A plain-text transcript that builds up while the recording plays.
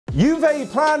Juve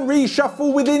plan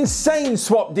reshuffle with insane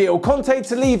swap deal. Conte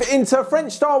to leave Inter.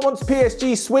 French star wants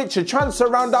PSG switch, a transfer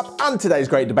roundup, and today's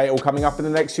great debate all coming up in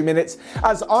the next few minutes.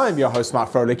 As I am your host, Matt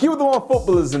Froelich, you are the One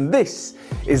Footballers, and this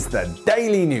is the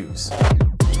Daily News.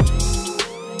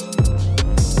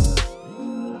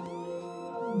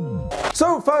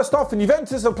 So first off,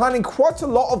 Juventus are planning quite a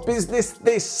lot of business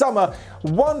this summer.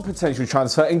 One potential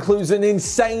transfer includes an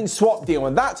insane swap deal,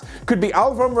 and that could be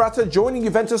Alvaro Morata joining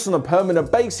Juventus on a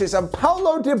permanent basis and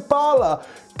Paulo Dybala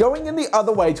going in the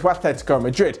other way to Atletico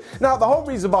Madrid. Now, the whole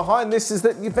reason behind this is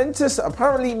that Juventus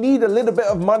apparently need a little bit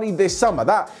of money this summer.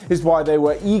 That is why they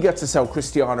were eager to sell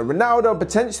Cristiano Ronaldo,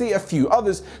 potentially a few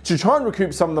others, to try and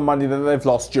recoup some of the money that they've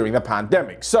lost during the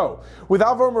pandemic. So, with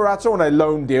Alvaro Morata on a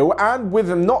loan deal and with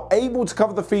them not able to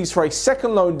cover the fees for a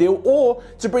second loan deal or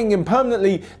to bring him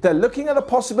permanently, they're looking at the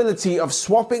possibility of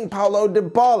swapping Paulo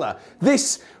Dybala.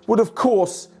 This would, of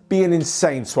course, be an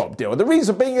insane swap deal. The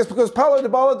reason being is because Paulo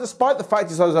Dybala, despite the fact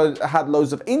he's had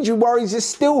loads of injury worries, is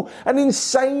still an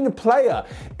insane player.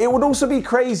 It would also be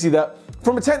crazy that,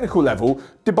 from a technical level,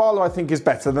 Dybala I think is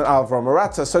better than Alvaro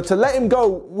Morata, so to let him go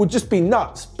would just be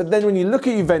nuts. But then when you look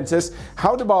at Juventus,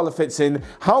 how Dybala fits in,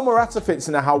 how Morata fits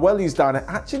in, and how well he's done, it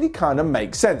actually kind of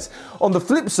makes sense. On the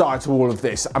flip side to all of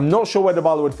this, I'm not sure where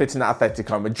Dybala would fit in at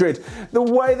Atletico Madrid. The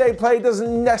way they play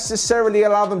doesn't necessarily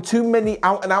allow them too many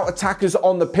out-and-out attackers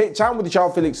on the pitch, and with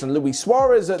João Felix and Luis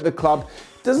Suarez at the club,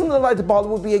 doesn't look like Dybala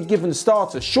would be a given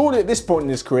starter. Surely at this point in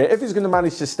his career, if he's going to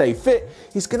manage to stay fit,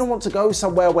 he's going to want to go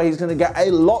somewhere where he's going to get a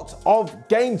lot of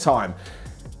game time.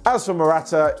 As for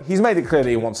Morata, he's made it clear that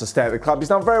he wants to stay at the club. He's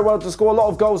done very well to score a lot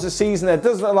of goals this season. There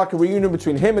doesn't look like a reunion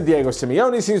between him and Diego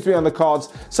Simeone seems to be on the cards,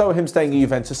 so him staying at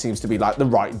Juventus seems to be like the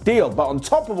right deal. But on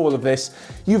top of all of this,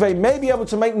 Juve may be able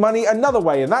to make money another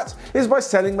way, and that is by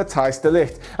selling Matthijs De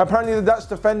Ligt. Apparently the Dutch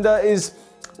defender is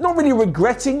not really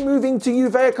regretting moving to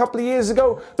Juve a couple of years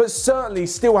ago, but certainly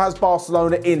still has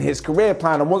Barcelona in his career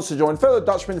plan and wants to join fellow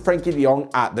Dutchman Frenkie de Jong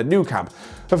at the Nou Camp.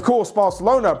 Of course,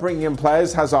 Barcelona bringing in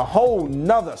players has a whole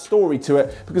nother story to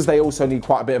it because they also need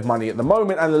quite a bit of money at the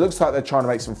moment, and it looks like they're trying to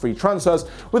make some free transfers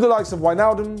with the likes of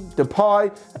Wijnaldum, Depay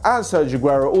and Sergio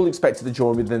Aguero all expected to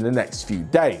join within the next few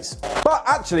days. But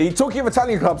actually, talking of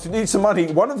Italian clubs who need some money,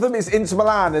 one of them is Inter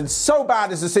Milan, and so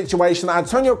bad is the situation that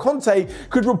Antonio Conte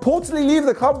could reportedly leave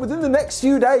the club within the next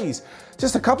few days.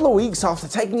 Just a couple of weeks after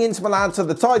taking Inter Milan to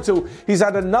the title, he's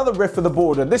had another riff for the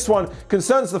board, and this one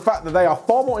concerns the fact that they are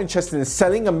far more interested in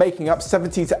selling and making up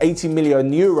 70 to 80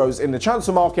 million euros in the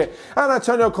transfer market, and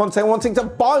Antonio Conte wanting to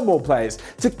buy more players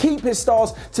to keep his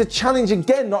stars to challenge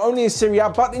again, not only in Serie A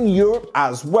but in Europe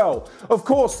as well. Of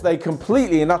course, they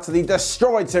completely and utterly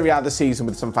destroyed Serie A this season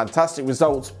with some fantastic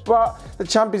results, but the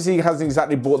Champions League hasn't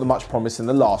exactly brought them much promise in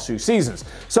the last few seasons.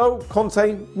 So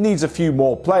Conte needs a few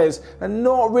more players, and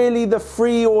not really the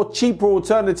free or cheaper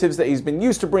alternatives that he's been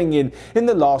used to bringing in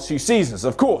the last few seasons.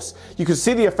 Of course, you can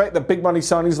see the effect that big money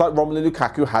signings like Romelu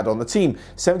Lukaku had on the team.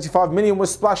 75 million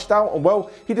was splashed out, and well,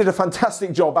 he did a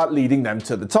fantastic job at leading them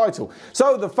to the title.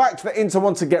 So the fact that Inter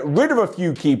want to get rid of a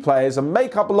few key players and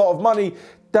make up a lot of money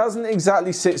doesn't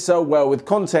exactly sit so well with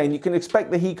Conte, and you can expect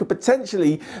that he could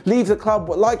potentially leave the club,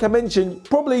 like I mentioned,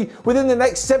 probably within the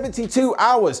next 72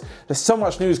 hours. There's so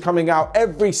much news coming out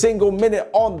every single minute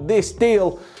on this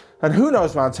deal, and who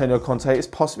knows where Antonio Conte is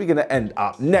possibly going to end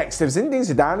up next. If Zinedine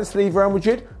Zidane is to leave Real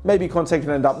Madrid, maybe Conte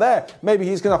can end up there. Maybe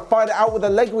he's going to fight it out with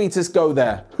Allegri to go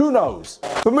there. Who knows?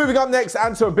 But moving up next,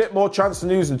 and to a bit more transfer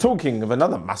news, and talking of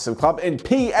another massive club in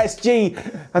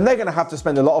PSG, and they're going to have to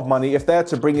spend a lot of money if they're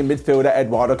to bring in midfielder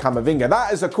Eduardo Camavinga.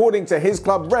 That is according to his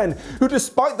club Rennes, who,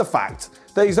 despite the fact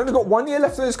that he's only got 1 year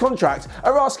left on his contract,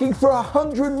 are asking for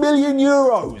 100 million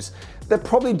euros. They're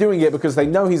probably doing it because they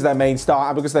know he's their main star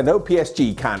and because they know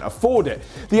PSG can afford it.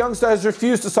 The youngster has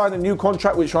refused to sign a new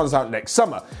contract which runs out next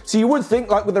summer. So you would think,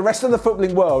 like with the rest of the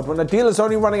footballing world, when a deal is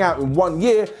only running out in 1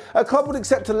 year, a club would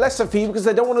accept a lesser fee because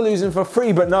they don't want to lose him for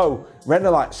free. But no, Rennes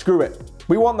are like, screw it.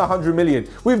 We want the 100 million.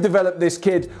 We've developed this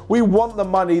kid. We want the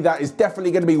money that is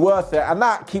definitely going to be worth it, and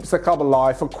that keeps the club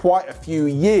alive for quite a few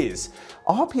years.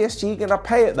 Are PSG going to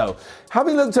pay it though?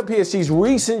 Having looked at PSG's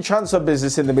recent transfer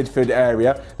business in the midfield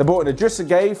area, they bought in Idrissa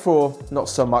Gueye for not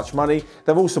so much money.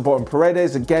 They've also bought in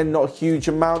Paredes, again not a huge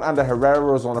amount, and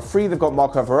Herrera was on a free. They've got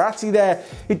Marco Verratti there.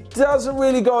 It doesn't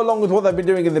really go along with what they've been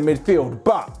doing in the midfield,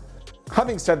 but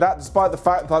having said that, despite the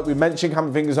fact, like we mentioned,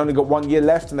 Camavinga's only got 1 year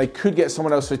left and they could get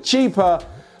someone else for cheaper,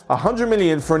 100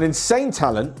 million for an insane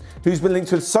talent who's been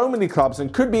linked with so many clubs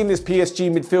and could be in this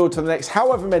PSG midfield for the next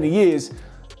however many years,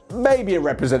 maybe it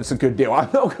represents a good deal. I'm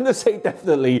not going to say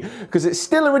definitely, because it's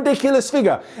still a ridiculous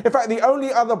figure. In fact, the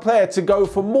only other player to go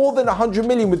for more than 100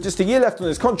 million with just a year left on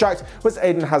his contract was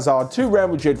Eden Hazard to Real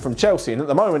Madrid from Chelsea, and at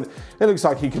the moment it looks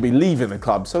like he could be leaving the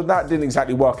club, so that didn't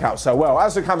exactly work out so well.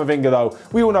 As for Camavinga though,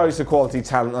 we all know he's a quality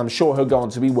talent, and I'm sure he'll go on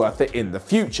to be worth it in the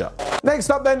future.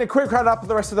 Next up then, a quick round-up of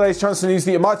the rest of the day's transfer news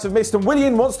that you might have missed, and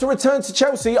Willian wants to return to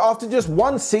Chelsea after just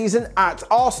one season at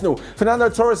Arsenal. Fernando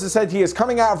Torres has said he is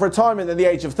coming out of retirement at the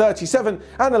age of 37,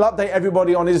 and he'll update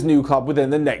everybody on his new club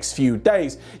within the next few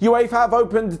days. UEFA have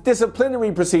opened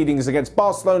disciplinary proceedings against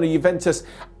Barcelona, Juventus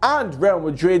and Real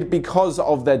Madrid because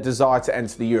of their desire to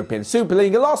enter the European Super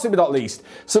League. And lastly but not least,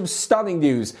 some stunning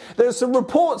news. There's some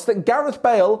reports that Gareth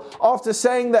Bale, after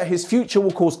saying that his future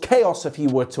will cause chaos if he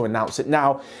were to announce it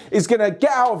now, is going to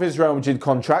get out of his Real Madrid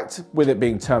contract, with it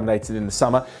being terminated in the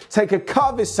summer, take a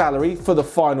cut of his salary for the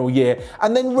final year,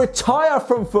 and then retire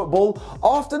from football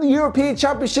after the European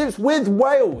Championships with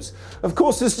Wales. Of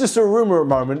course, it's just a rumour at the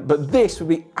moment, but this would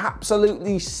be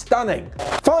absolutely stunning.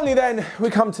 Finally then,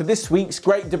 we come to this week's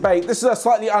great debate. This is a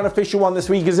slightly unofficial one this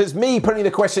week, as it's me putting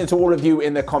the question to all of you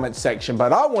in the comments section,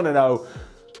 but I want to know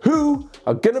who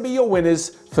are going to be your winners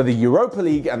for the Europa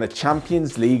League and the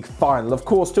Champions League final. Of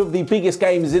course, two of the biggest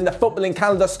games in the footballing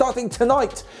calendar starting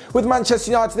tonight with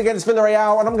Manchester United against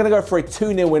Villarreal, and I'm going to go for a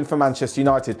 2-0 win for Manchester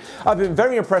United. I've been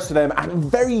very impressed with them and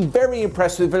very, very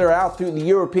impressed with Villarreal through the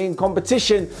European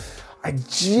competition. I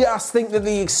just think that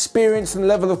the experience and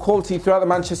level of quality throughout the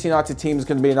Manchester United team is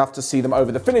going to be enough to see them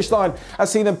over the finish line and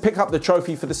see them pick up the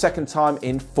trophy for the second time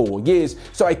in 4 years.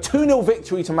 So a 2-0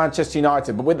 victory to Manchester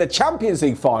United, but with the Champions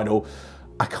League final,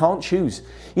 I can't choose.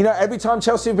 You know, every time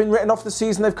Chelsea have been written off the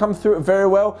season, they've come through it very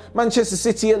well. Manchester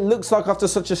City, it looks like after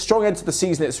such a strong end to the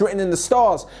season, it's written in the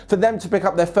stars for them to pick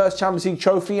up their first Champions League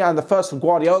trophy and the first of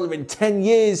Guardiola in 10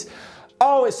 years.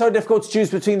 Oh, it's so difficult to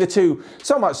choose between the two.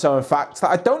 So much so, in fact,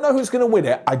 that I don't know who's going to win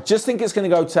it. I just think it's going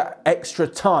to go to extra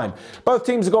time. Both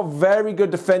teams have got very good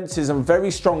defences and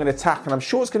very strong in attack, and I'm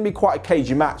sure it's going to be quite a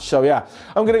cagey match. So yeah,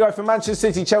 I'm going to go for Manchester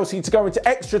City, Chelsea to go into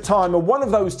extra time and one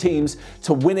of those teams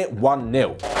to win it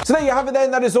 1-0. So there you have it then.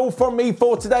 That is all from me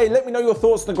for today. Let me know your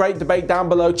thoughts on the great debate down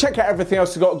below. Check out everything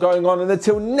else we've got going on, and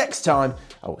until next time,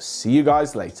 I will see you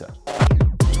guys later.